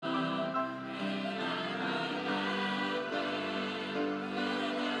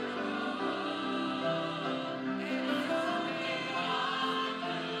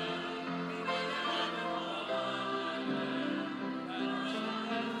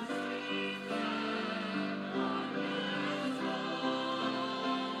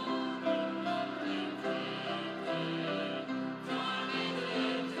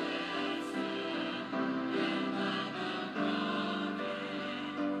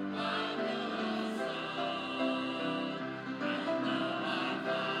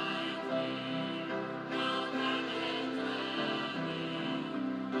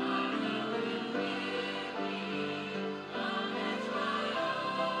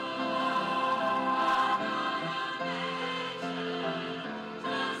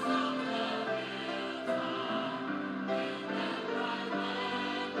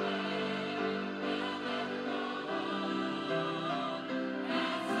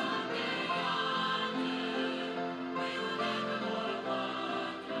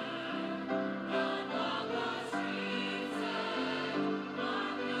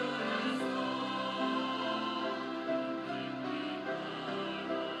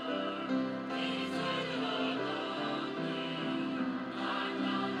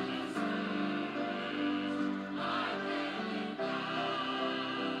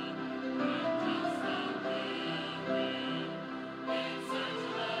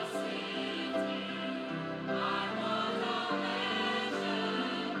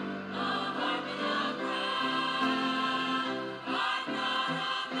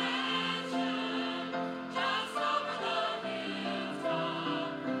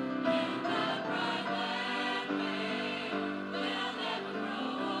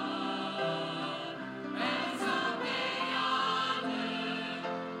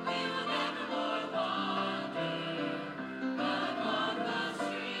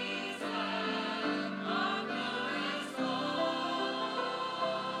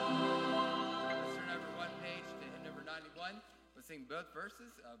sing both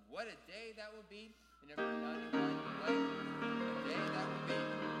verses of What a Day That Will Be, and number 91, What a Day That Will Be.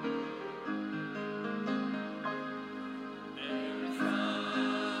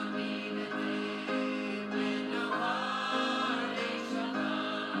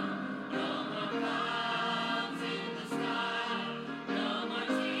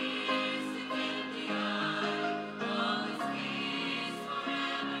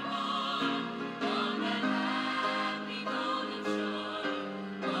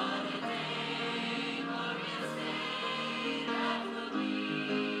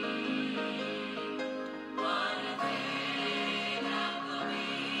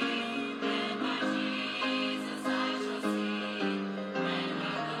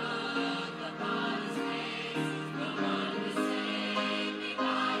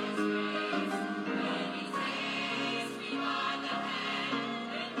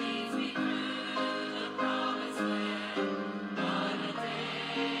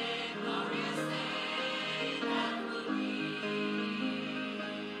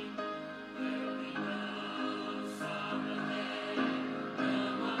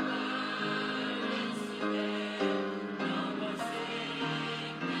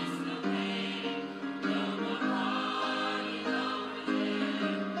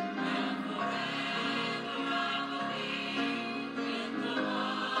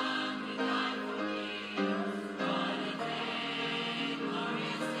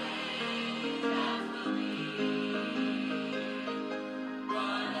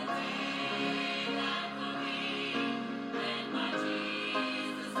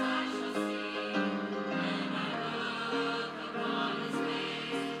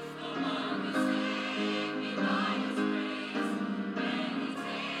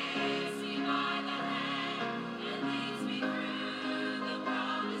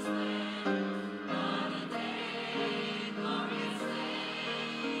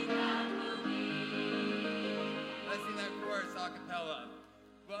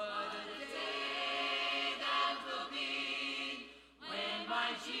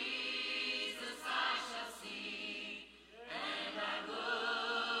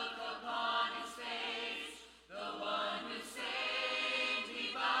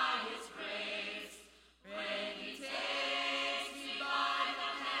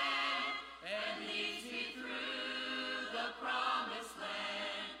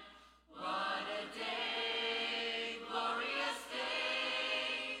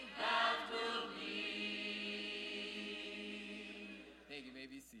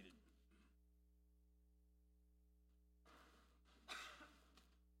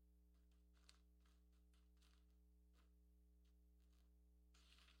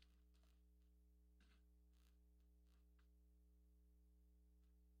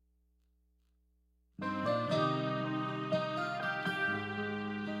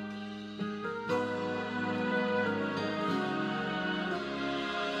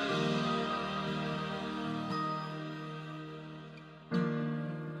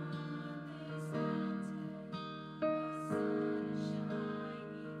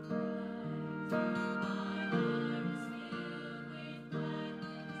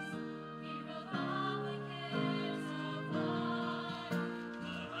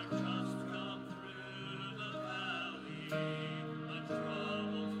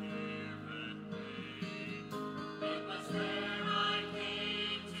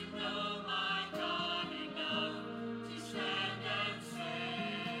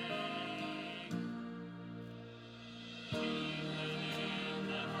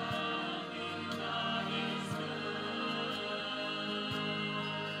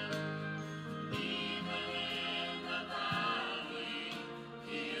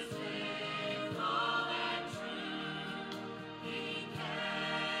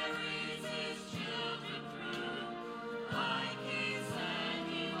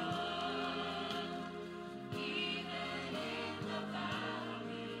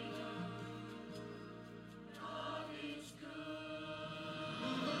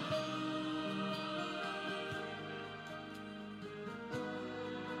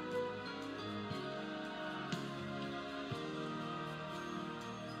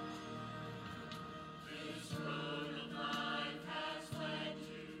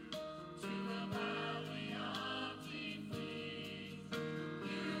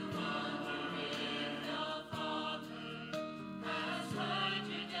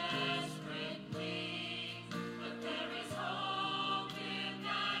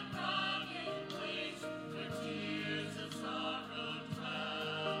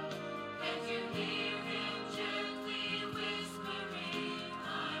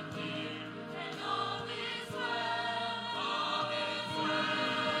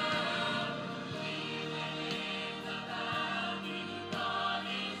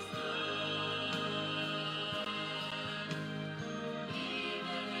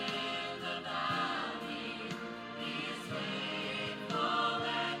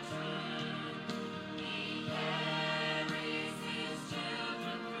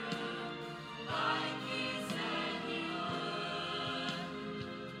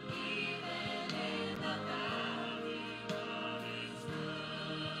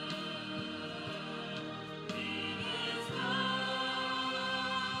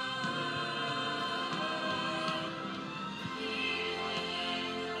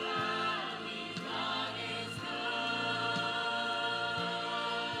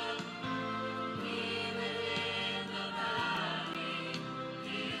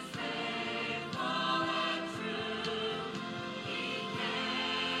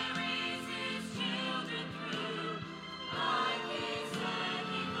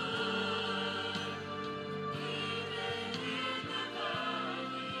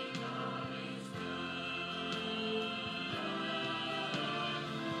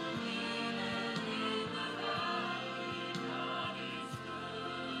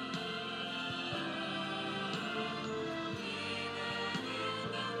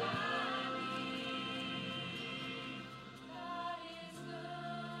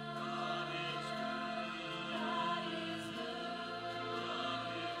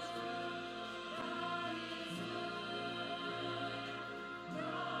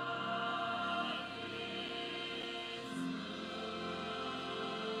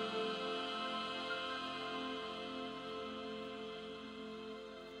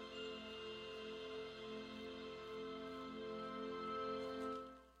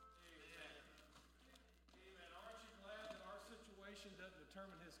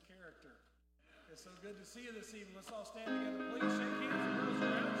 character. It's so good to see you this evening. Let's all stand together. Please shake hands with those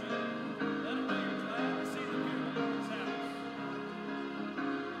around you. Let them know you're glad to see them here in the Lord's house.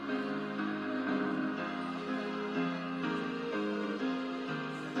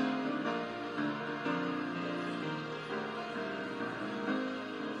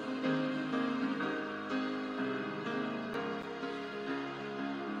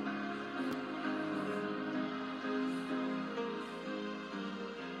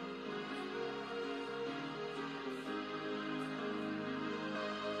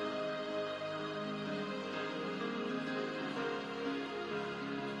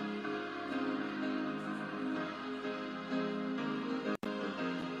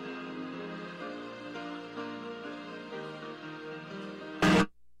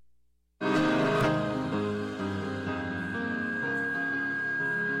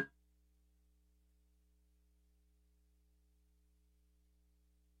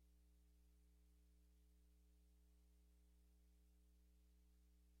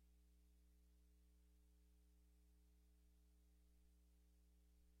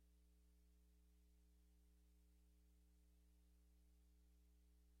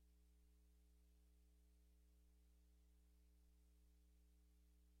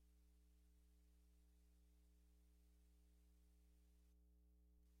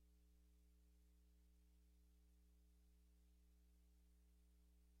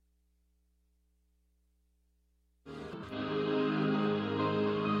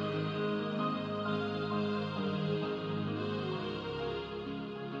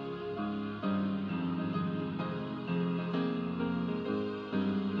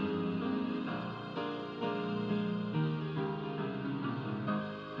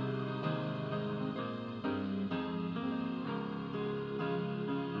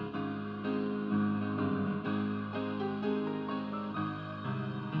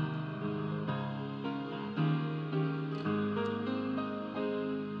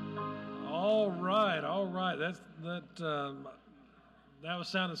 All right. That was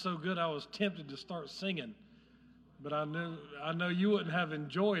sounding so good. I was tempted to start singing, but I know you wouldn't have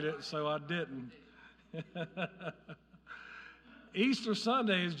enjoyed it, so I didn't. Easter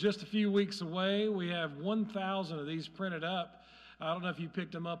Sunday is just a few weeks away. We have 1,000 of these printed up. I don't know if you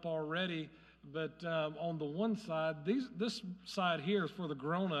picked them up already, but on the one side, this side here is for the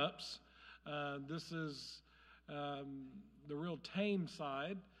grown-ups. This is the real tame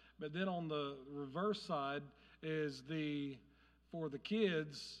side. But then on the reverse side is for the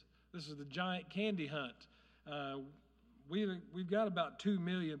kids. This is the giant candy hunt. We've got about 2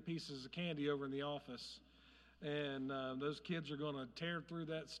 million pieces of candy over in the office, and those kids are going to tear through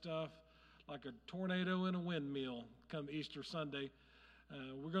that stuff like a tornado in a windmill come Easter Sunday.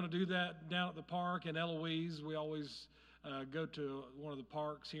 We're going to do that down at the park in Eloise. We always go to one of the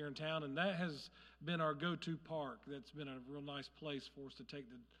parks here in town, and that has been our go-to park. That's been a real nice place for us to take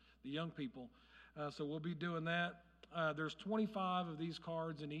the young people. So we'll be doing that. There's 25 of these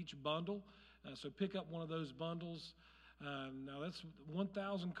cards in each bundle. So pick up one of those bundles. Now that's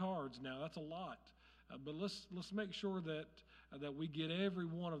 1,000 cards now. That's a lot. But let's make sure that we get every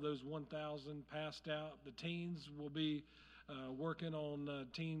one of those 1,000 passed out. The teens will be working on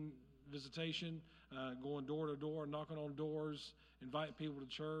teen visitation, going door to door, knocking on doors, inviting people to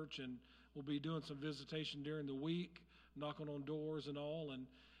church, and we'll be doing some visitation during the week, knocking on doors and all.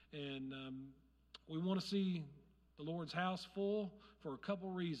 And we want to see the Lord's house full for a couple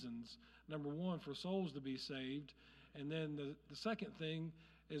reasons. Number one, for souls to be saved. And then the second thing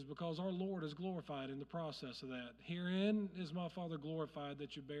is because our Lord is glorified in the process of that. Herein is my Father glorified,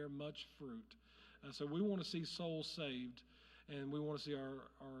 that you bear much fruit. So we want to see souls saved, and we want to see our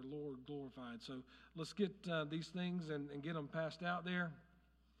Lord glorified. So let's get these things and get them passed out there.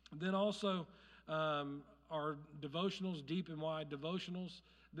 Then also our devotionals, deep and wide devotionals.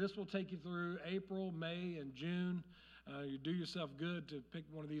 This will take you through April, May, and June. You do yourself good to pick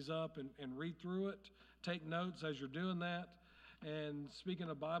one of these up and read through it. Take notes as you're doing that. And speaking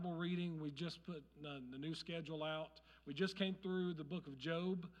of Bible reading, we just put the new schedule out. We just came through the book of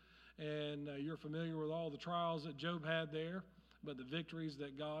Job, and you're familiar with all the trials that Job had there, but the victories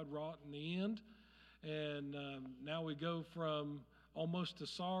that God wrought in the end. And now we go from almost to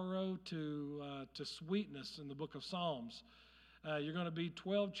sorrow to sweetness in the book of Psalms. You're going to be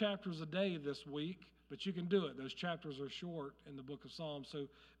 12 chapters a day this week, but you can do it. Those chapters are short in the book of Psalms, so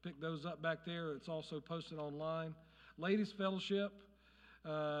pick those up back there. It's also posted online. Ladies Fellowship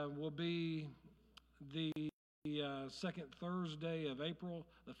will be the second Thursday of April,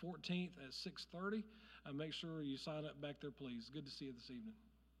 the 14th at 6:30. Make sure you sign up back there, please. Good to see you this evening.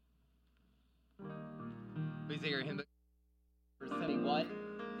 Please say your hymn book, verse 71.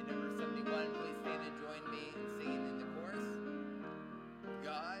 one please stand and join me in singing in the chorus?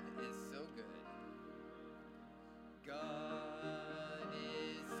 God is so good. God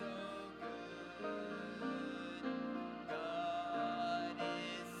is so good. God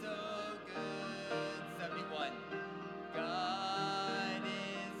is so good. 71. God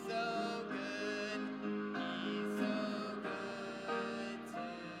is so good. He's so good to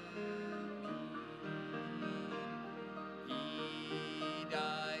me. He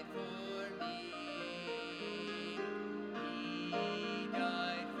died for me. He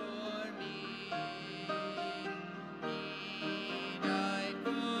died for me. He died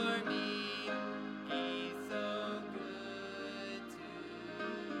for me. He's so good to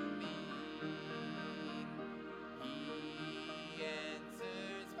me. He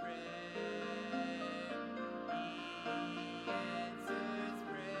answers prayer. He answers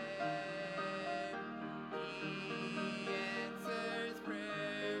prayer. He answers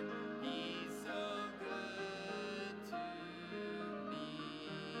prayer. He's so good to me.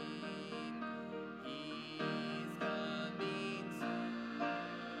 He's coming soon.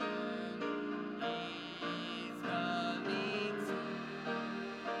 He's coming soon.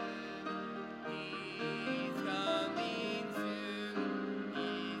 He's coming soon.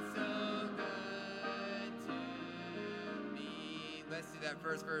 He's so good to me. Let's do that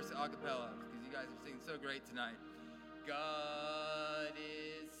first verse a cappella because you guys are singing so great tonight. God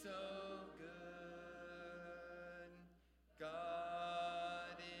is so good.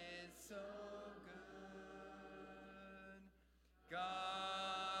 God is so good.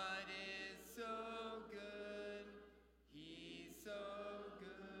 God is so good. He's so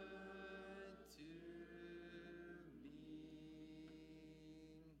good to me.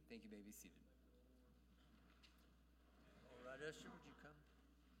 Thank you, baby. Seated. All right, Esther, would you come?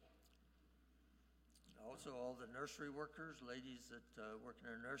 Also, all the nursery workers, ladies that work in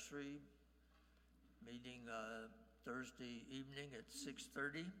our nursery, meeting Thursday evening at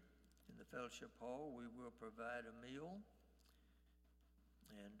 6:30 in the fellowship hall. We will provide a meal,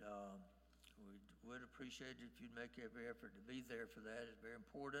 and we would appreciate it if you'd make every effort to be there for that. It's very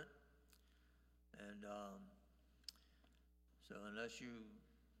important. And so unless you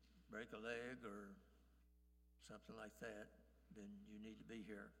break a leg or something like that, then you need to be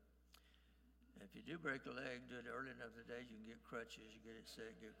here. And if you do break a leg, do it early enough today, you can get crutches. You get it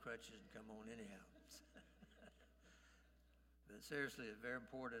set, get crutches, and come on anyhow. But seriously, it's very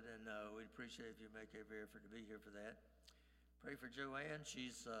important, and we'd appreciate if you make every effort to be here for that. Pray for Joanne.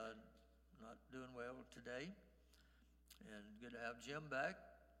 She's not doing well today. And good to have Jim back.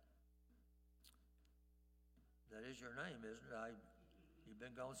 That is your name, isn't it? You've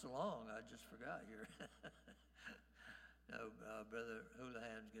been gone so long, I just forgot here. No, Brother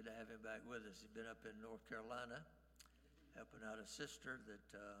Houlihan's good to have him back with us. He's been up in North Carolina helping out a sister that,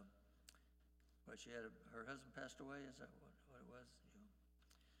 she had her husband passed away. Is that what it was? Yeah.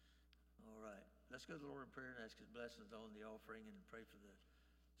 All right. Let's go to the Lord in prayer and ask his blessings on the offering and pray for the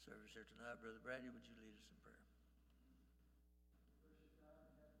service here tonight. Brother Brady, would you lead us in prayer?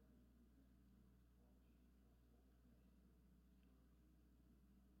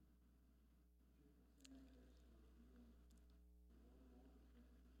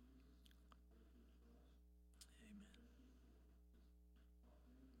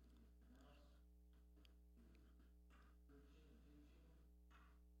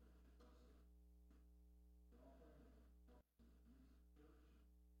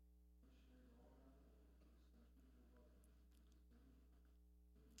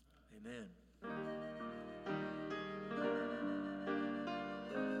 Amen.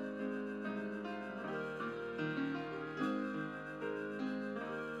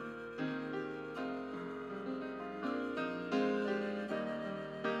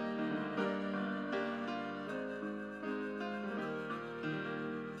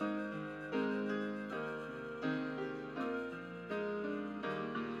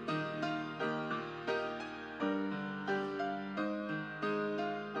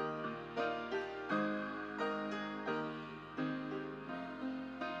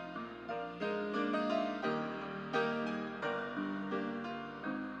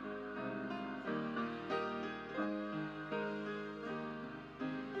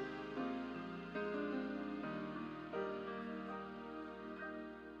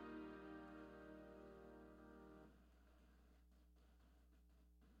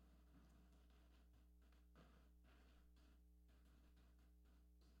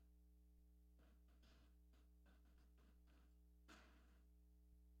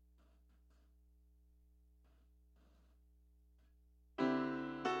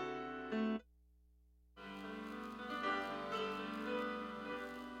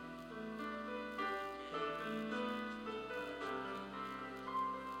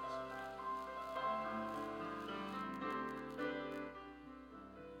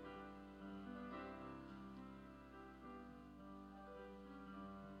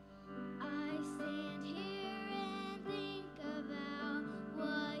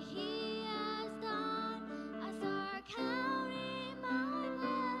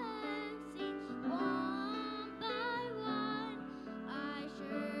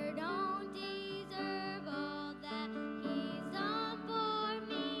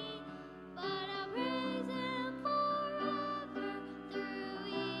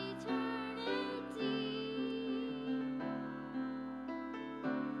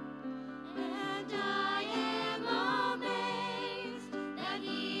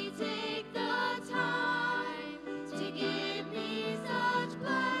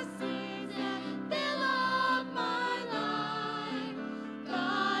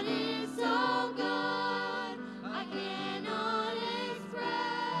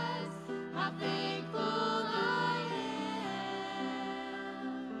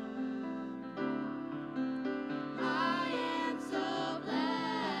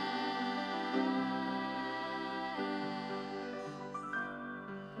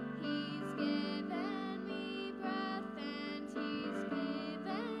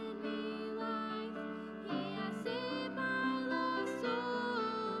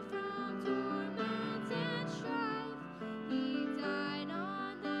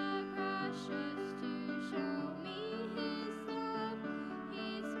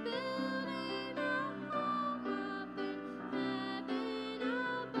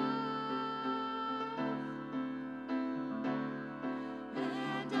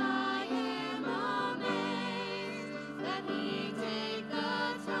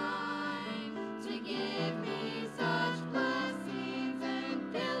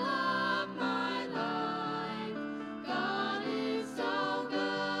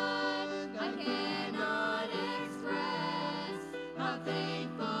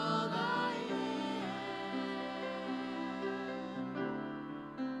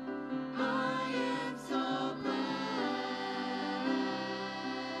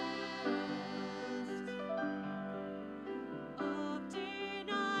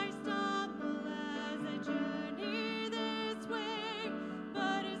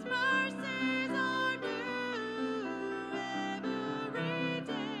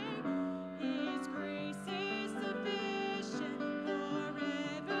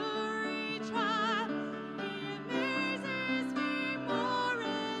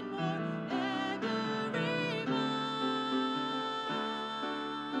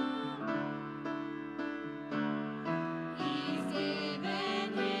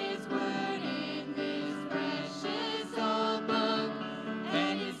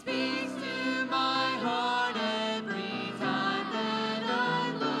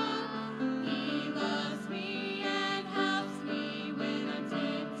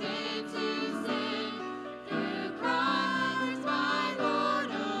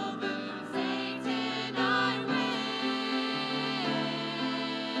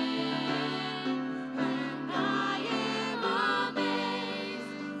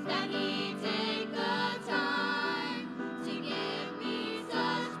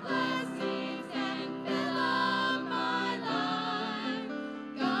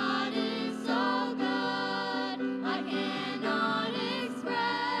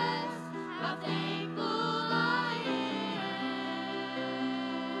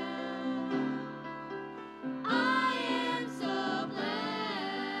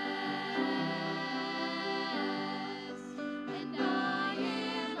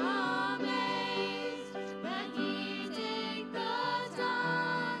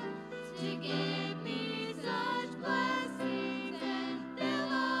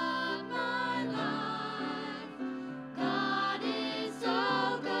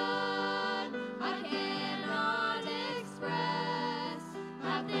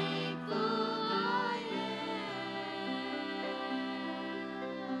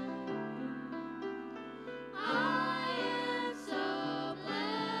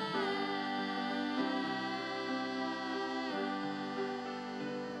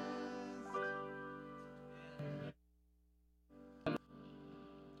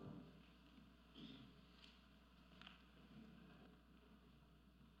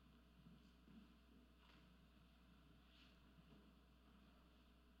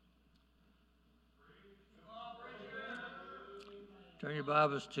 Turn your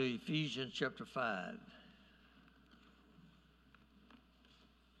Bibles to Ephesians chapter 5.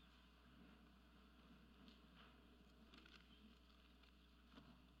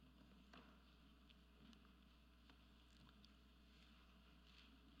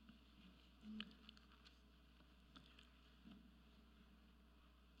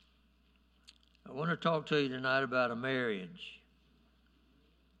 I want to talk to you tonight about a marriage.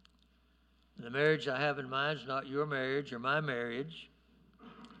 The marriage I have in mind is not your marriage or my marriage,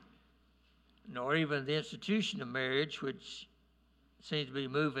 nor even the institution of marriage, which seems to be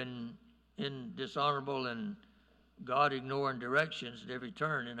moving in dishonorable and God-ignoring directions at every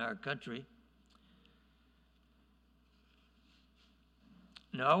turn in our country.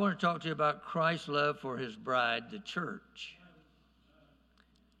 Now, I want to talk to you about Christ's love for his bride, the church.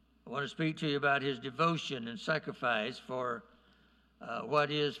 I want to speak to you about his devotion and sacrifice for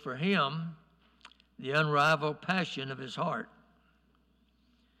what is for him the unrivaled passion of his heart.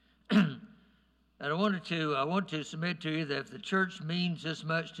 And I want to submit to you that if the church means this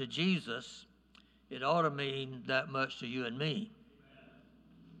much to Jesus, it ought to mean that much to you and me.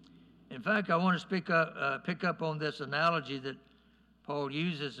 In fact, I want to pick up on this analogy that Paul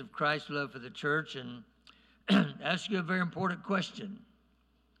uses of Christ's love for the church and ask you a very important question.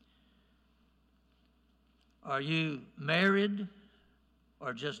 Are you married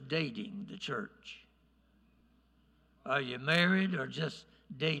or just dating the church? Are you married or just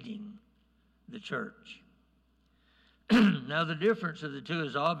dating the church? Now, the difference of the two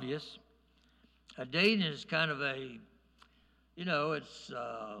is obvious. A dating is kind of a, it's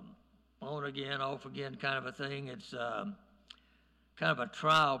on again, off again kind of a thing. It's kind of a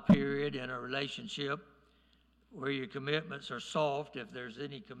trial period in a relationship where your commitments are soft, if there's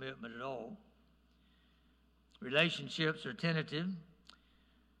any commitment at all. Relationships are tentative,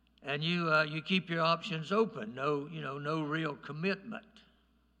 and you keep your options open. No real commitment.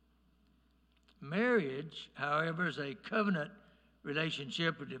 Marriage, however, is a covenant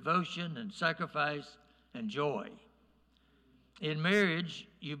relationship of devotion and sacrifice and joy. In marriage,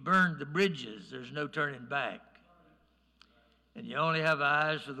 you burn the bridges. There's no turning back. And you only have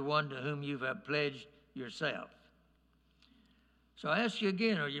eyes for the one to whom you have pledged yourself. So I ask you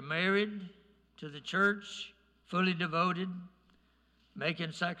again, are you married to the church, fully devoted,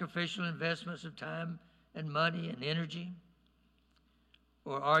 making sacrificial investments of time and money and energy?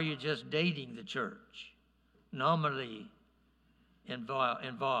 Or are you just dating the church, nominally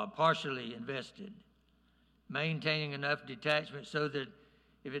involved, partially invested, maintaining enough detachment so that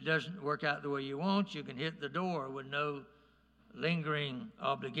if it doesn't work out the way you want, you can hit the door with no lingering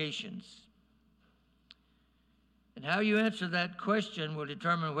obligations? And how you answer that question will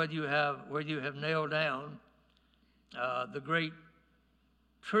determine whether you have nailed down the great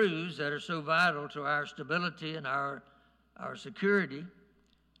truths that are so vital to our stability and our security,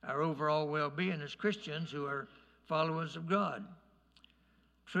 our overall well-being as Christians who are followers of God.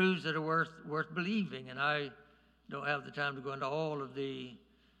 Truths that are worth believing, and I don't have the time to go into all of the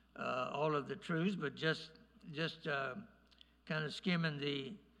truths, but just kind of skimming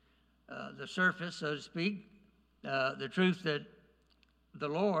the surface, so to speak. The truth that the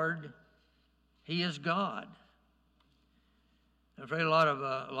Lord, He is God. I'm afraid a lot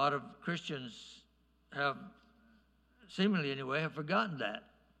of Christians have, seemingly anyway, have forgotten that.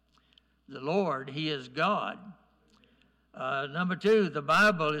 The Lord, He is God. Number two, the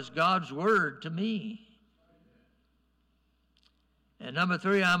Bible is God's word to me. And number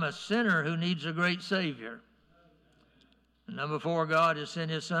three, I'm a sinner who needs a great Savior. And number four, God has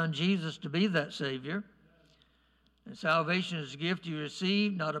sent His Son Jesus to be that Savior. And salvation is a gift you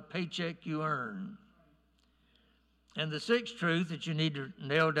receive, not a paycheck you earn. And the sixth truth that you need to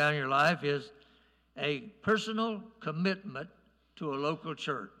nail down in your life is a personal commitment to a local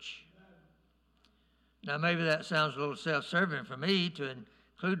church. Now, maybe that sounds a little self-serving for me to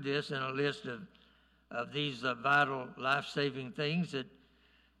include this in a list of these vital, life-saving things that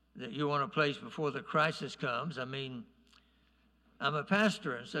you want to place before the crisis comes. I mean, I'm a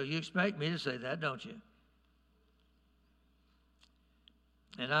pastor, and so you expect me to say that, don't you?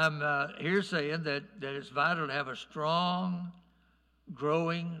 And I'm here saying that it's vital to have a strong,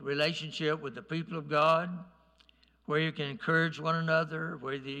 growing relationship with the people of God, where you can encourage one another,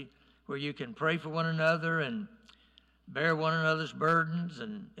 where you can pray for one another and bear one another's burdens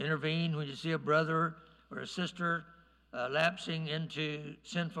and intervene when you see a brother or a sister lapsing into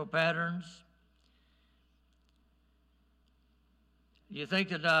sinful patterns. You think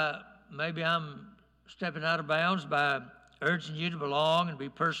that maybe I'm stepping out of bounds by urging you to belong and be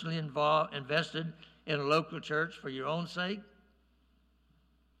personally invested in a local church for your own sake?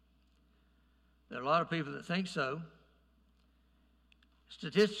 There are a lot of people that think so.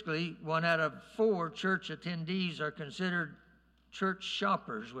 Statistically, 1 out of 4 church attendees are considered church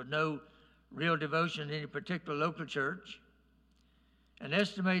shoppers with no real devotion to any particular local church. An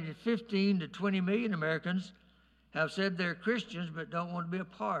estimated 15 to 20 million Americans have said they're Christians but don't want to be a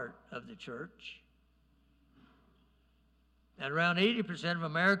part of the church. And around 80% of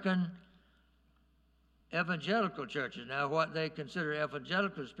American evangelical churches, now what they consider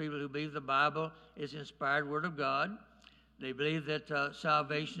evangelical is people who believe the Bible is the inspired Word of God. They believe that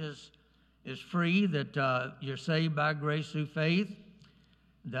salvation is free, that you're saved by grace through faith,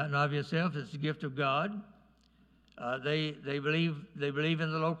 that not of yourself, it's the gift of God. They believe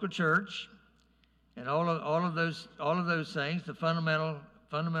in the local church, and all of those things, the fundamental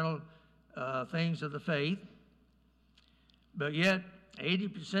things of the faith. But yet,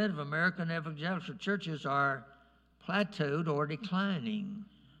 80% of American evangelical churches are plateaued or declining.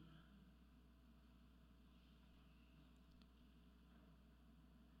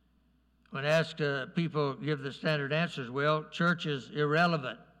 When asked, people give the standard answers, well, church is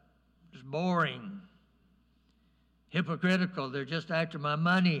irrelevant, it's boring, hypocritical, they're just after my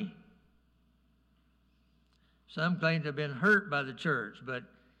money. Some claim to have been hurt by the church, but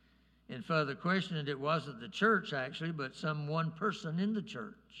in further questioning, it wasn't the church actually, but some one person in the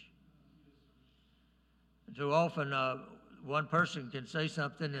church. Too often, one person can say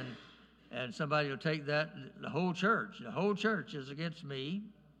something and somebody will take that, the whole church is against me.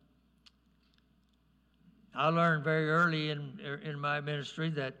 I learned very early in my ministry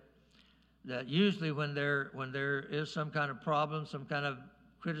that usually when there is some kind of problem, some kind of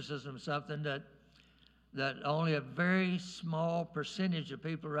criticism, something that only a very small percentage of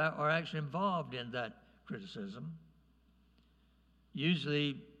people are actually involved in that criticism.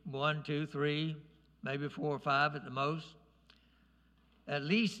 Usually 1, 2, 3, maybe 4 or 5 at the most. At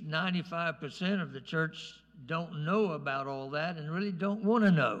least 95% of the church don't know about all that and really don't want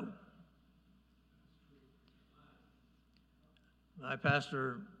to know. My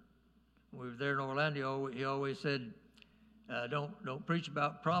pastor, we were there in Orlando, he always said, don't preach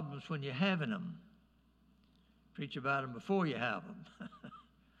about problems when you're having them. Preach about them before you have them.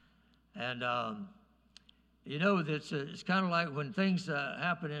 And, it's kind of like when things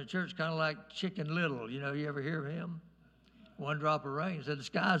happen in a church, kind of like Chicken Little. You ever hear of him? One drop of rain. So the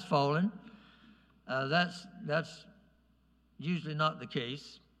sky's falling. That's usually not the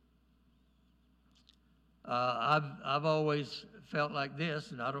case. I've always felt like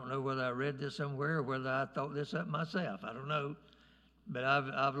this, and I don't know whether I read this somewhere or whether I thought this up myself. I don't know. But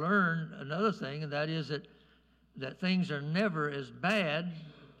I've learned another thing, and that is that things are never as bad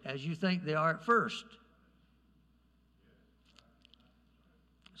as you think they are at first.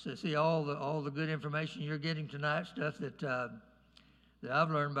 So see, all the good information you're getting tonight, stuff that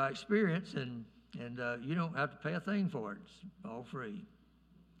I've learned by experience, and you don't have to pay a thing for it. It's all free.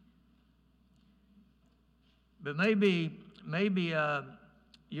 But maybe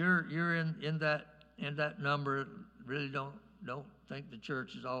you're in that number. Really don't think the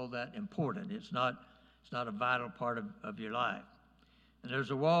church is all that important. It's not a vital part of your life. And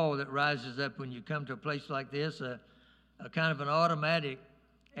there's a wall that rises up when you come to a place like this, a kind of an automatic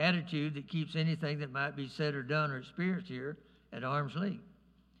attitude that keeps anything that might be said or done or experienced here at arm's length.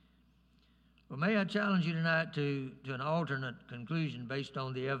 Well, may I challenge you tonight to an alternate conclusion based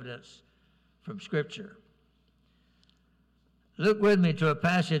on the evidence from Scripture. Look with me to a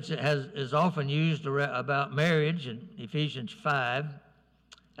passage that is often used about marriage in Ephesians 5.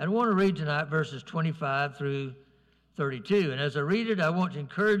 I want to read tonight verses 25 through 32. And as I read it, I want to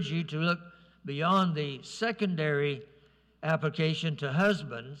encourage you to look beyond the secondary application to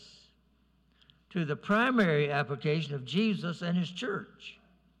husbands to the primary application of Jesus and his church.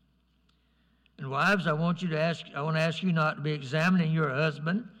 And wives, I want to ask you not to be examining your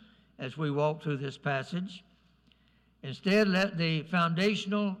husband as we walk through this passage. Instead, let the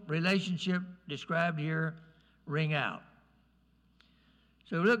foundational relationship described here ring out.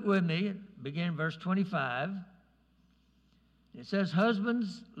 So look with me, begin verse 25. It says,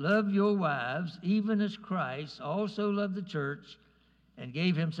 "Husbands, love your wives, even as Christ also loved the church and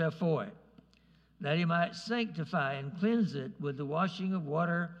gave himself for it, that he might sanctify and cleanse it with the washing of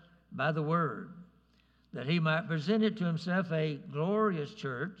water by the word, that he might present it to himself a glorious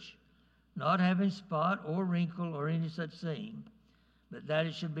church, not having spot or wrinkle or any such thing, but that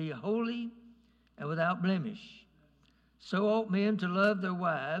it should be holy and without blemish. So ought men to love their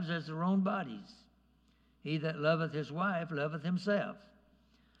wives as their own bodies. He that loveth his wife loveth himself.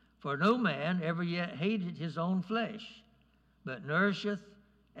 For no man ever yet hated his own flesh, but nourisheth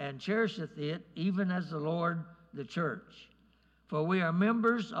and cherisheth it, even as the Lord the church. For we are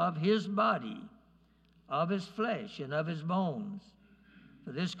members of his body, of his flesh, and of his bones.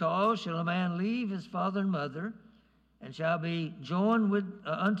 For this cause shall a man leave his father and mother, and shall be joined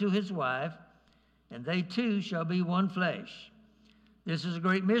unto his wife, and they two shall be one flesh. This is a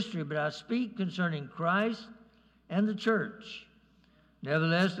great mystery, but I speak concerning Christ and the church.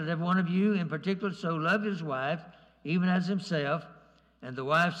 Nevertheless, let every one of you in particular so love his wife, even as himself, and the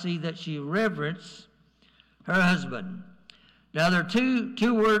wife see that she reverence her husband. Now, there are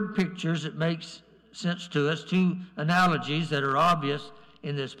two word pictures that makes sense to us, two analogies that are obvious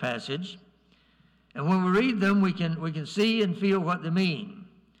in this passage. And when we read them, we can see and feel what they mean.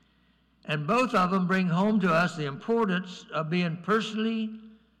 And both of them bring home to us the importance of being personally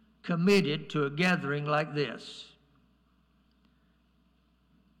committed to a gathering like this.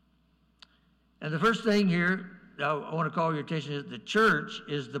 And the first thing here I want to call your attention is the church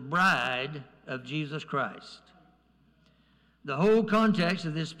is the bride of Jesus Christ. The whole context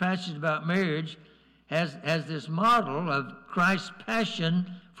of this passage about marriage has this model of Christ's passion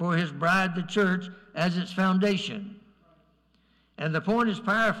for his bride, the church, as its foundation. And the point is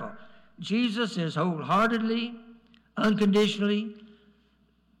powerful. Jesus is wholeheartedly, unconditionally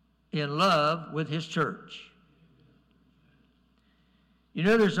in love with his church. You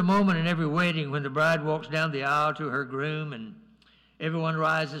know, there's a moment in every wedding when the bride walks down the aisle to her groom and everyone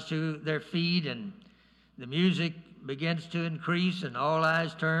rises to their feet and the music begins to increase and all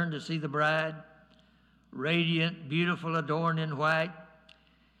eyes turn to see the bride, radiant, beautiful, adorned in white.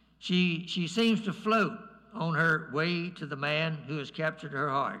 She seems to float on her way to the man who has captured her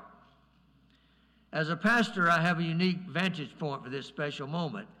heart. As a pastor, I have a unique vantage point for this special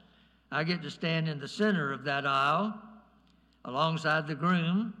moment. I get to stand in the center of that aisle alongside the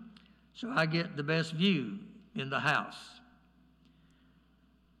groom, so I get the best view in the house.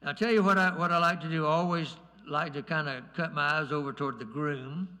 I'll tell you what I like to do. I always like to kind of cut my eyes over toward the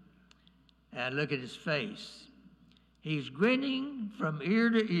groom and look at his face. He's grinning from ear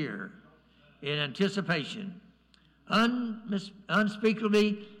to ear in anticipation,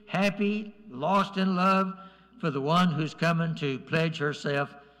 unspeakably happy, lost in love for the one who's coming to pledge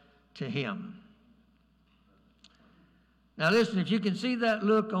herself to him. Now listen, if you can see that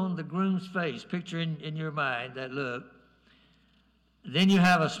look on the groom's face, picture in your mind that look, then you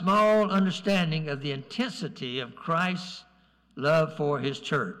have a small understanding of the intensity of Christ's love for his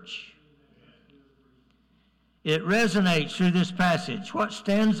church. It resonates through this passage. What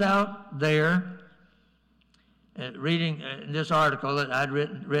stands out there, reading this article that I'd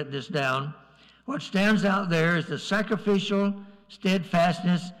written this down, what stands out there is the sacrificial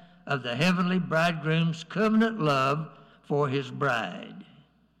steadfastness of the heavenly bridegroom's covenant love for his bride.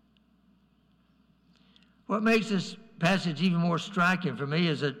 What makes this passage even more striking for me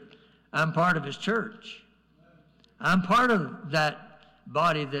is that I'm part of his church. I'm part of that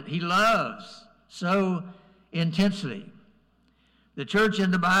body that he loves so intensely. The church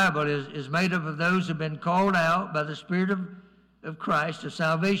in the Bible is made up of those who have been called out by the Spirit of Christ to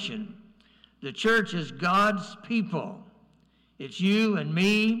salvation. The church is God's people. It's you and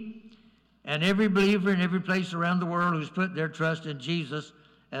me and every believer in every place around the world who's put their trust in Jesus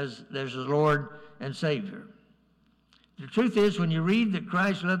as their Lord and Savior. The truth is, when you read that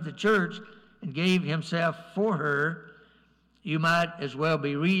Christ loved the church and gave himself for her, you might as well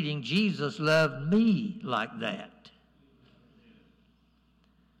be reading, Jesus loved me like that.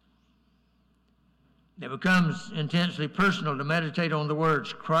 It becomes intensely personal to meditate on the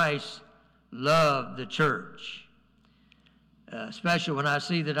words, Christ loved the church. Especially when I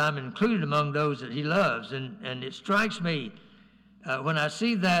see that I'm included among those that he loves. And it strikes me when I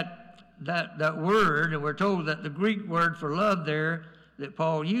see that word, and we're told that the Greek word for love there that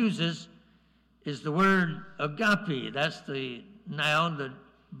Paul uses is the word agape. That's the noun. The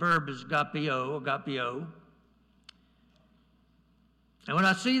verb is agapeo. And when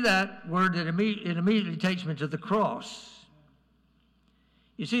I see that word, it immediately takes me to the cross.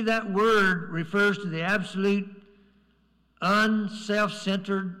 You see, that word refers to the absolute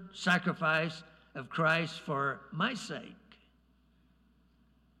unself-centered sacrifice of Christ for my sake.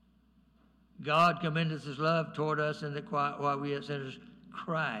 God commendeth his love toward us in that while we yet sinners,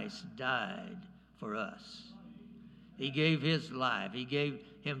 Christ died for us. He gave his life. He gave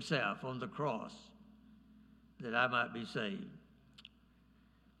himself on the cross that I might be saved.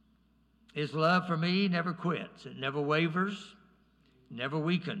 His love for me never quits. It never wavers, never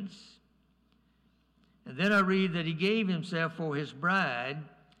weakens. And then I read that he gave himself for his bride,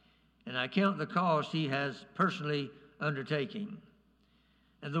 and I count the cost he has personally undertaken.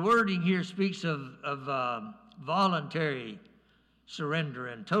 And the wording here speaks of voluntary surrender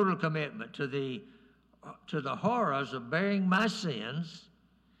and total commitment to the horrors of bearing my sins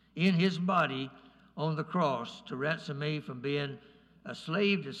in his body on the cross to ransom me from being a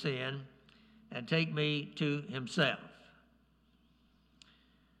slave to sin and take me to himself.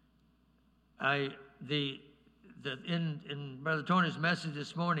 In Brother Tony's message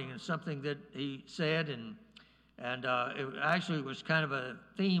this morning, is something that he said, and it actually was kind of a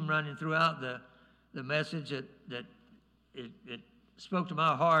theme running throughout the message that it spoke to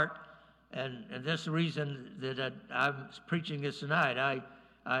my heart, and that's the reason that I'm preaching this tonight. I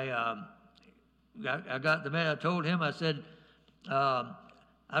got the man. I told him, I said, I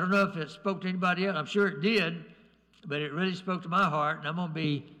don't know if it spoke to anybody else. I'm sure it did, but it really spoke to my heart, and I'm going to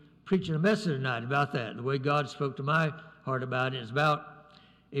be preaching a message tonight about that, the way God spoke to my heart about it. It's about,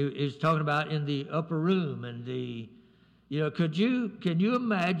 it's talking about in the upper room, and can you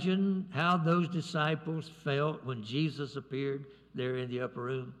imagine how those disciples felt when Jesus appeared there in the upper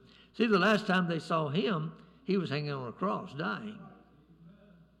room? See, the last time they saw him, he was hanging on a cross, dying.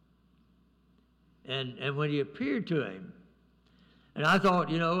 And when he appeared to him, and I thought,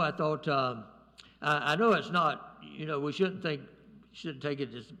 I know it's not, we shouldn't take it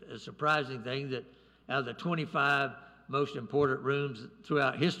as a surprising thing that out of the 25 most important rooms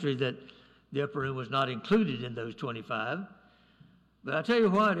throughout history, that the upper room was not included in those 25. But I tell you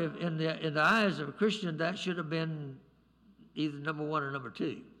what, if in the eyes of a Christian, that should have been either number one or number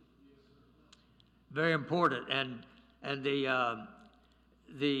two. Very important, and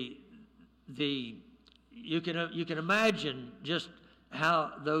you can imagine just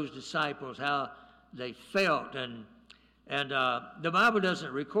how those disciples, how they felt, and the Bible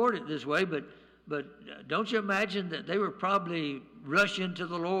doesn't record it this way, but don't you imagine that they were probably rushing to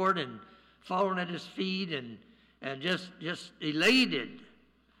the Lord and falling at his feet and just elated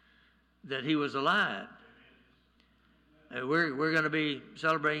that he was alive. And we're going to be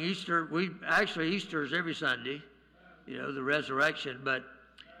celebrating Easter. Easter is every Sunday, the resurrection, but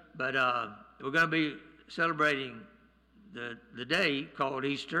we're going to be celebrating the day called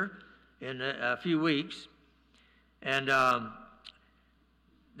Easter in a few weeks. And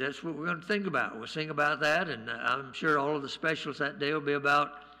that's what we're going to think about. We'll sing about that, and I'm sure all of the specials that day will be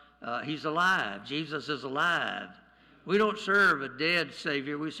about he's alive. Jesus is alive. We don't serve a dead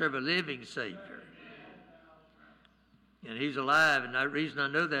Savior. We serve a living Savior. And he's alive, and the reason I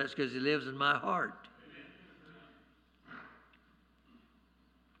know that is because he lives in my heart.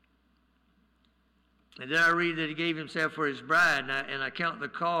 And then I read that he gave himself for his bride, and I count the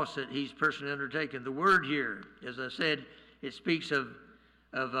cost that he's personally undertaken. The word here, as I said, it speaks of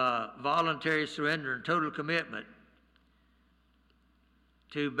voluntary surrender and total commitment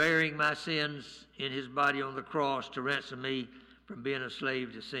to bearing my sins in his body on the cross to ransom me from being a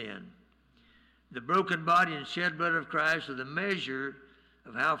slave to sin. The broken body and shed blood of Christ are the measure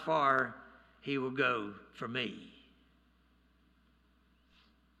of how far he will go for me.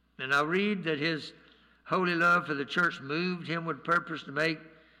 And I read that his holy love for the church moved him with purpose to make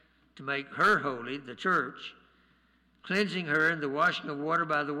her holy, the church, cleansing her in the washing of water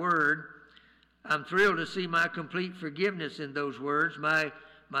by the word. I'm thrilled to see my complete forgiveness in those words, my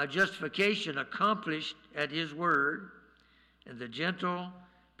justification accomplished at his word, and the gentle,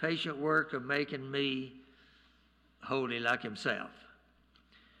 patient work of making me holy like himself.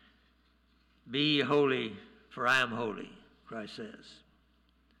 Be holy, for I am holy, Christ says.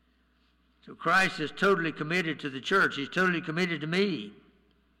 So Christ is totally committed to the church. He's totally committed to me.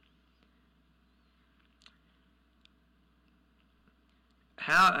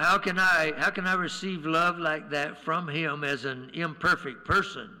 How can I receive love like that from him as an imperfect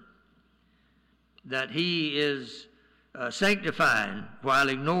person that he is sanctifying while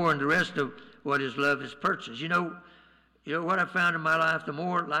ignoring the rest of what his love has purchased? You know what I found in my life? The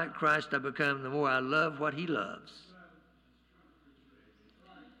more like Christ I become, the more I love what he loves,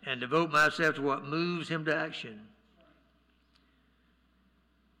 and devote myself to what moves him to action.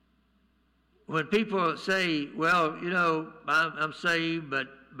 When people say, well, I'm saved, but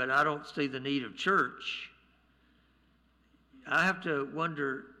I don't see the need of church, I have to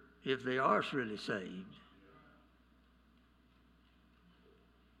wonder if they are really saved.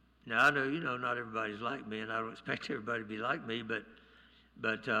 Now, I know, not everybody's like me, and I don't expect everybody to be like me,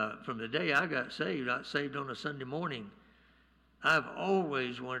 but from the day I got saved on a Sunday morning, I've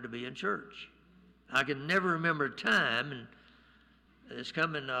always wanted to be in church. I can never remember a time, and it's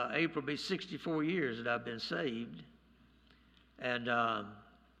coming April, be 64 years that I've been saved, and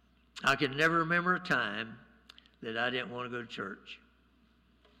I can never remember a time that I didn't want to go to church.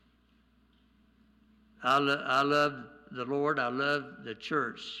 I love the Lord. I love the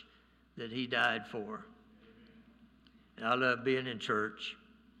church that he died for. And I love being in church.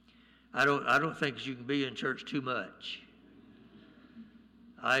 I don't think you can be in church too much.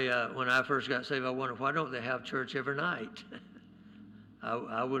 When I first got saved, I wondered, why don't they have church every night?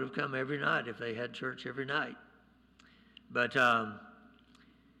 I would have come every night if they had church every night. But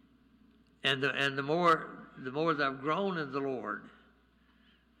and the more that I've grown in the Lord,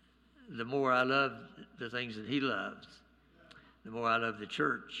 the more I love the things that He loves, the more I love the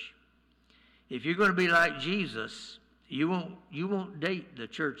church. If you're going to be like Jesus, you won't date the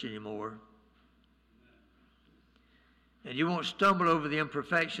church anymore. And you won't stumble over the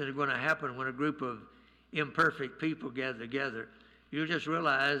imperfections that are going to happen when a group of imperfect people gather together. You'll just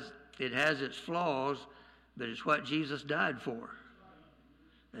realize it has its flaws, but it's what Jesus died for.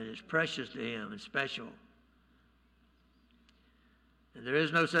 And it's precious to Him and special. And there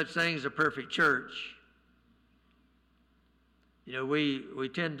is no such thing as a perfect church. You know, we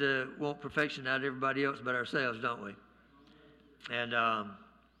tend to want perfection out of everybody else but ourselves, don't we? And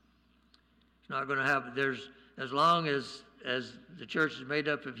it's not going to happen. As long as the church is made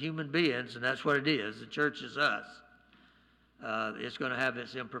up of human beings, and that's what it is, the church is us, it's going to have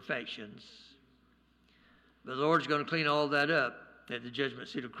its imperfections. But the Lord's going to clean all that up at the judgment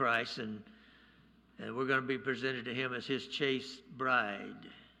seat of Christ, and we're going to be presented to Him as His chaste bride,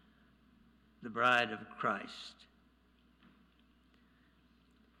 the bride of Christ.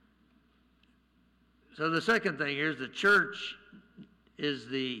 So the second thing here is the church is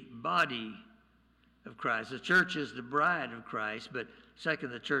the body of Christ. The church is the bride of Christ, but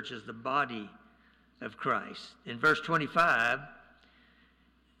second, the church is the body of Christ. In verse 25,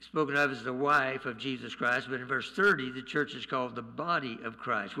 spoken of as the wife of Jesus Christ, but in verse 30, the church is called the body of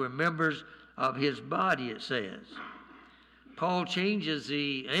Christ. We're members of His body, it says. Paul changes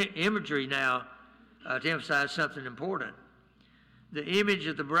the imagery now to emphasize something important. The image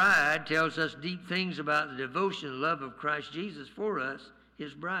of the bride tells us deep things about the devotion and love of Christ Jesus for us,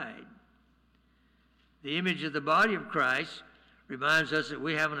 His bride. The image of the body of Christ reminds us that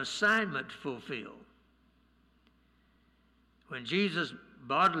we have an assignment to fulfill. When Jesus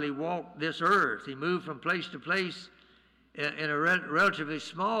bodily walked this earth, He moved from place to place in a relatively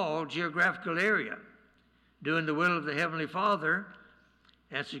small geographical area, doing the will of the Heavenly Father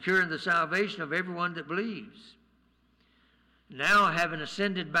and securing the salvation of everyone that believes. Now, having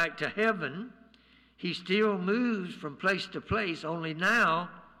ascended back to heaven, He still moves from place to place, only now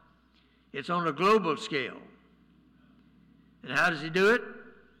it's on a global scale. And how does He do it?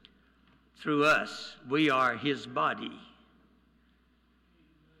 Through us. We are His body.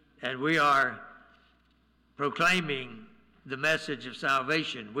 And we are proclaiming the message of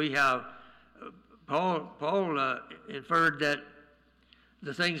salvation. We have, Paul inferred that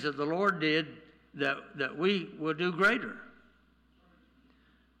the things that the Lord did, that we will do greater.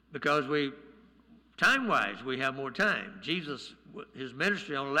 Because time-wise, we have more time. Jesus, His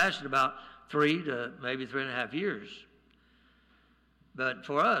ministry only lasted about 3 to maybe 3.5 years. But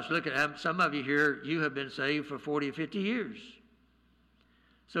for us, look at some of you here, you have been saved for 40 or 50 years.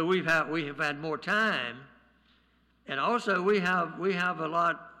 So we have had more time, and also we have a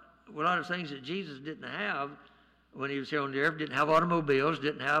lot of things that Jesus didn't have when He was here on the earth. Didn't have automobiles,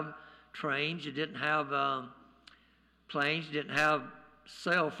 didn't have trains, you didn't have planes, you didn't have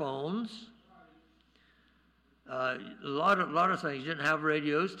cell phones. A lot of things. You didn't have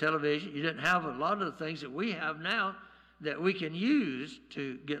radios, television. You didn't have a lot of the things that we have now that we can use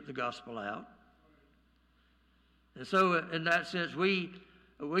to get the gospel out. And so, in that sense, we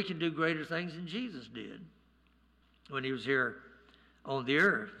can do greater things than Jesus did when He was here on the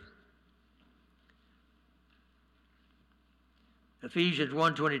earth. Ephesians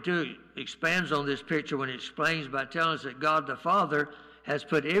 1:22 expands on this picture when it explains by telling us that God the Father has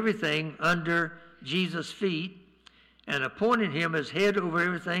put everything under Jesus' feet and appointed Him as head over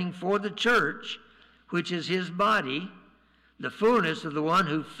everything for the church, which is His body, the fullness of the one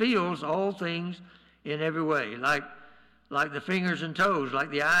who fills all things in every way, like the fingers and toes, like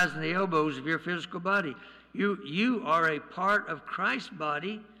the eyes and the elbows of your physical body. You are a part of Christ's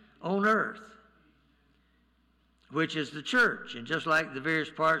body on earth, which is the church. And just like the various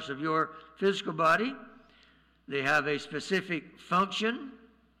parts of your physical body, they have a specific function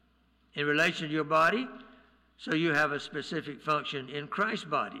in relation to your body, so you have a specific function in Christ's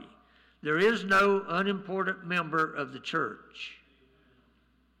body. There is no unimportant member of the church.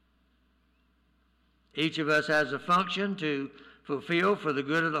 Each of us has a function to fulfill for the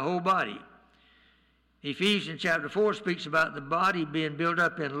good of the whole body. Ephesians chapter 4 speaks about the body being built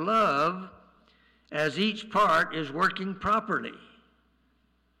up in love as each part is working properly.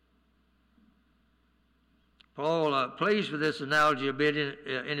 Paul plays with this analogy a bit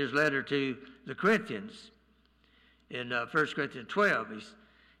in his letter to the Corinthians. In 1 Corinthians 12,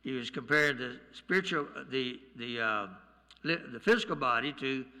 he was comparing the physical body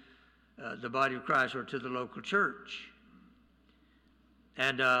to the body of Christ, or to the local church.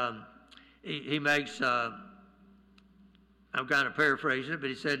 And he makes, I'm kind of paraphrasing it, but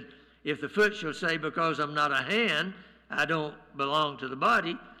he said, if the foot shall say, because I'm not a hand, I don't belong to the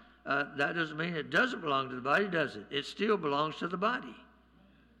body, that doesn't mean it doesn't belong to the body, does it? It still belongs to the body.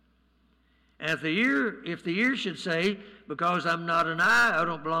 And if the ear should say, because I'm not an eye, I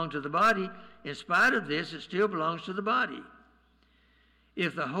don't belong to the body, in spite of this, it still belongs to the body.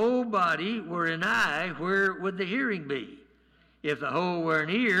 If the whole body were an eye, where would the hearing be? If the whole were an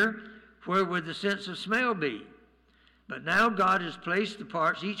ear, where would the sense of smell be? But now God has placed the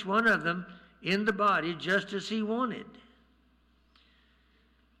parts, each one of them, in the body just as he wanted.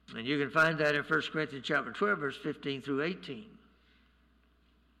 And you can find that in 1 Corinthians chapter 12, verse 15 through 18.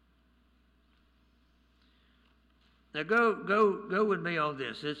 Now go with me on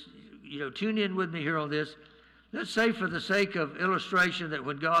this. Tune in with me here on this. Let's say for the sake of illustration that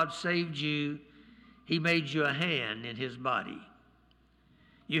when God saved you, he made you a hand in his body.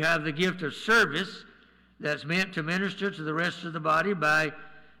 You have the gift of service that's meant to minister to the rest of the body by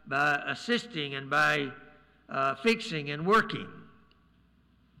assisting and by fixing and working.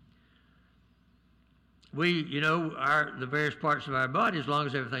 We, the various parts of our body, as long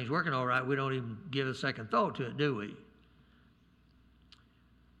as everything's working all right, we don't even give a second thought to it, do we?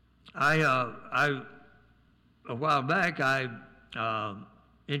 A while back, I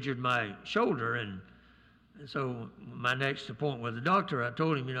injured my shoulder, and so my next appointment with the doctor, I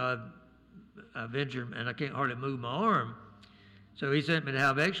told him, I've injured, and I can't hardly move my arm. So he sent me to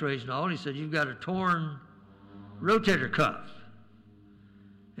have x-rays and all, and he said, you've got a torn rotator cuff.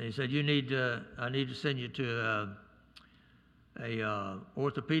 And he said, I need to send you to a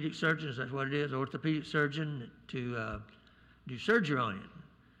orthopedic surgeon, is that what it is? Orthopedic surgeon to do surgery on it.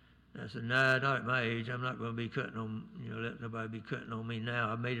 And I said, no, not at my age. I'm not going to be cutting on, let nobody be cutting on me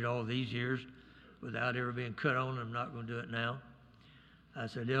now. I've made it all these years without ever being cut on. I'm not going to do it now. I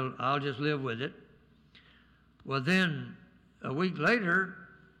said, I'll just live with it. Well, then a week later,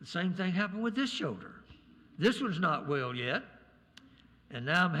 the same thing happened with this shoulder. This one's not well yet. And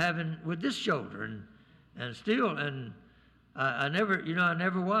now I'm having with this shoulder, and I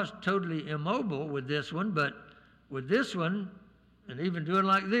never was totally immobile with this one, but with this one, and even doing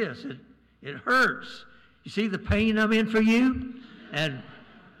like this, it hurts. You see the pain I'm in for you, and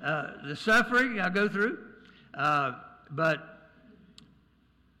the suffering I go through, but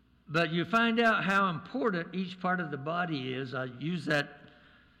you find out how important each part of the body is. I use that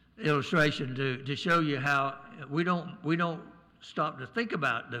illustration to show you how we don't stop to think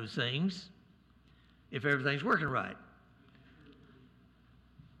about those things if everything's working right.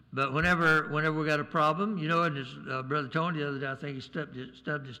 But whenever we got a problem, and his brother Tony the other day, I think he stubbed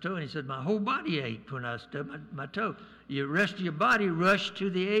his toe, and he said, my whole body ached when I stubbed my toe. The rest of your body rushed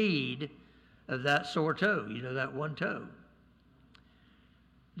to the aid of that sore toe, that one toe.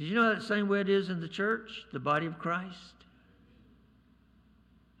 Did you know that same way it is in the church, the body of Christ?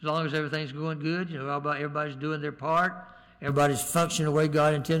 As long as everything's going good, everybody's doing their part, everybody's functioning the way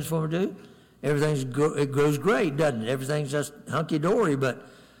God intends for them to do, it grows great, doesn't it? Everything's just hunky-dory, but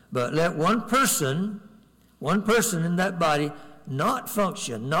let one person in that body not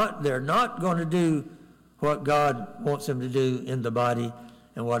function, they're not going to do what God wants them to do in the body,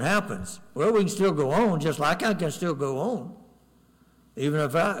 and what happens? Well, we can still go on, just like I can still go on. Even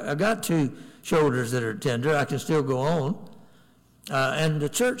if I got two shoulders that are tender, I can still go on. And the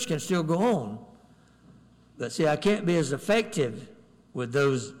church can still go on. But see, I can't be as effective with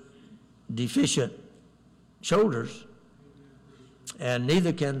those deficient shoulders. And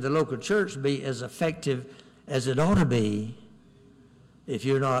neither can the local church be as effective as it ought to be if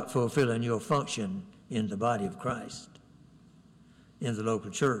you're not fulfilling your function in the body of Christ, in the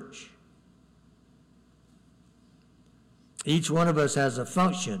local church. Each one of us has a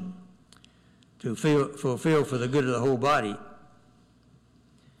function to fulfill for the good of the whole body.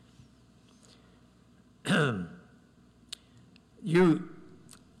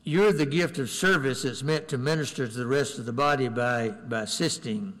 You're the gift of service that's meant to minister to the rest of the body by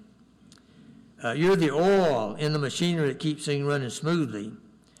assisting. You're the oil in the machinery that keeps things running smoothly.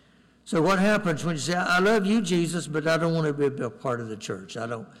 So what happens when you say, I love you, Jesus, but I don't want to be a part of the church.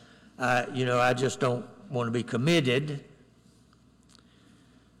 I just don't want to be committed.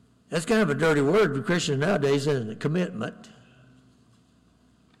 That's kind of a dirty word for Christians nowadays, isn't it? Commitment.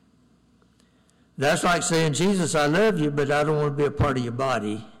 That's like saying, Jesus, I love you, but I don't want to be a part of your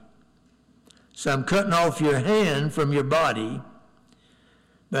body. So I'm cutting off your hand from your body.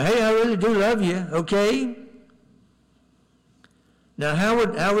 But hey, I really do love you, okay? Now, how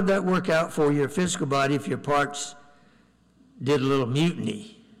would that work out for your physical body if your parts did a little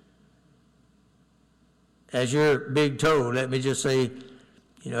mutiny? As your big toe, let me just say,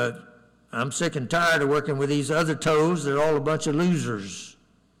 You know, I'm sick and tired of working with these other toes. They're all a bunch of losers.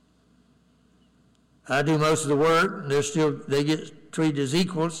 I do most of the work, and they get treated as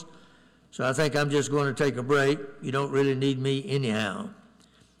equals. So I think I'm just going to take a break. You don't really need me anyhow.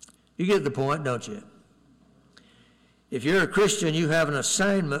 You get the point, don't you? If you're a Christian, you have an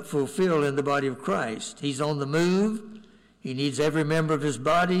assignment fulfilled in the body of Christ. He's on the move. He needs every member of his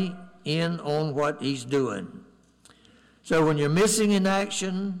body in on what he's doing. So when you're missing in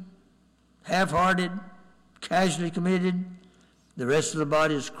action, half-hearted, casually committed, the rest of the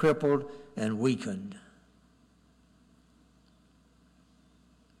body is crippled and weakened.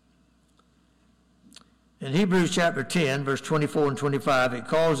 In Hebrews chapter 10, verse 24 and 25, it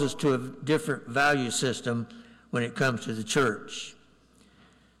calls us to a different value system when it comes to the church.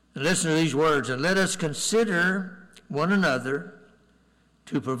 And listen to these words, and let us consider one another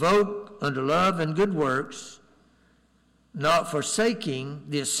to provoke unto love and good works, not forsaking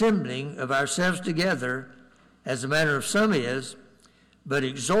the assembling of ourselves together, as the manner of some is, but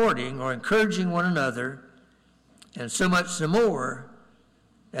exhorting or encouraging one another, and so much the more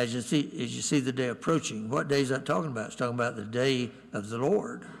as you see the day approaching. What day is that talking about? It's talking about the day of the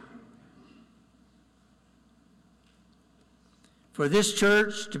Lord. For this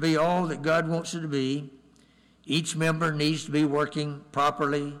church to be all that God wants it to be, each member needs to be working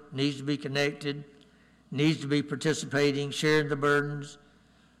properly, needs to be connected, needs to be participating, sharing the burdens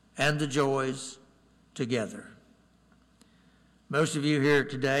and the joys together. Most of you here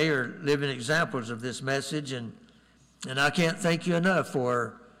today are living examples of this message, and I can't thank you enough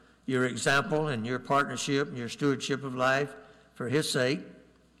for your example and your partnership and your stewardship of life for his sake.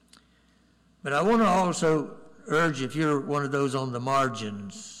 But I want to also urge, if you're one of those on the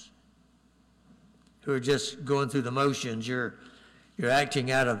margins who are just going through the motions, you're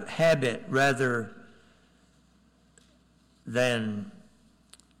acting out of habit rather than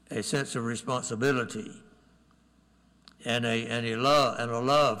a sense of responsibility and a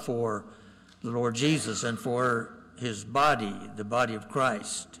love for the Lord Jesus and for his body, the body of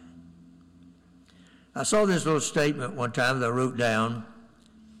Christ. I saw this little statement one time that I wrote down.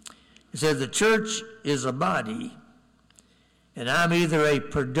 It said, the church is a body, and I'm either a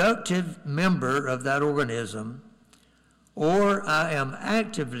productive member of that organism or I am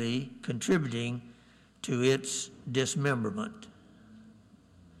actively contributing to its dismemberment.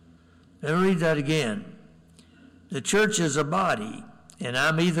 Let me read that again. The church is a body, and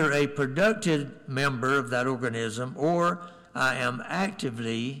I'm either a productive member of that organism or I am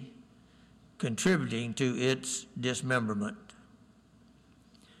actively contributing to its dismemberment.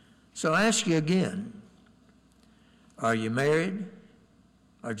 So I ask you again, are you married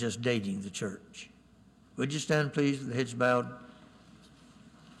or just dating the church? Would you stand, please, with the heads bowed?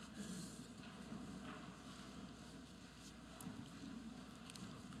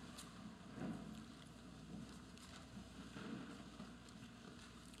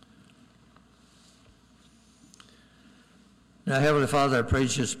 Now, Heavenly Father, I pray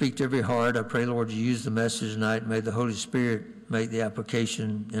that you'll speak to every heart. I pray, Lord, you use the message tonight. May the Holy Spirit make the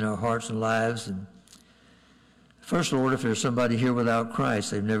application in our hearts and lives. And first, Lord, if there's somebody here without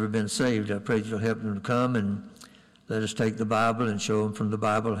Christ, they've never been saved, I pray that you'll help them to come and let us take the Bible and show them from the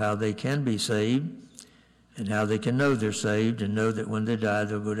Bible how they can be saved and how they can know they're saved and know that when they die,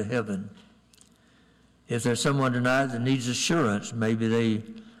 they'll go to heaven. If there's someone tonight that needs assurance, maybe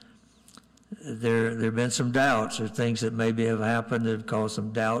there have been some doubts or things that maybe have happened that have caused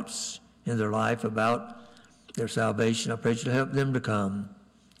some doubts in their life about their salvation. I pray you to help them to come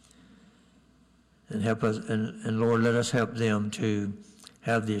and help us, and Lord, let us help them to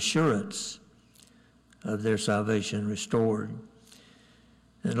have the assurance of their salvation restored.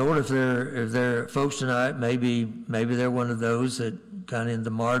 And Lord, if there are folks tonight, maybe they're one of those that kind of in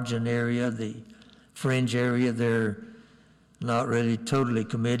the margin area, the fringe area, they're not really totally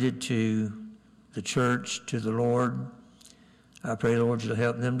committed to the church, to the Lord. I pray, Lord, you'll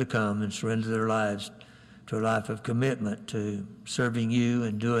help them to come and surrender their lives to a life of commitment to serving you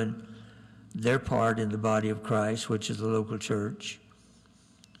and doing their part in the body of Christ, which is the local church,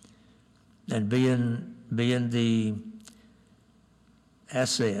 and being the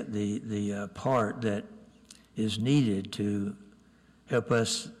asset, the part that is needed to help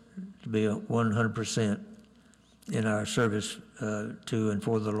us to be 100% in our service to and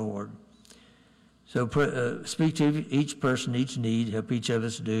for the Lord. So speak to each person, each need, help each of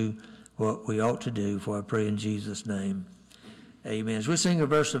us do what we ought to do, for I pray in Jesus' name. Amen. As we sing a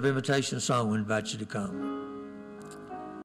verse of invitation song, we invite you to come.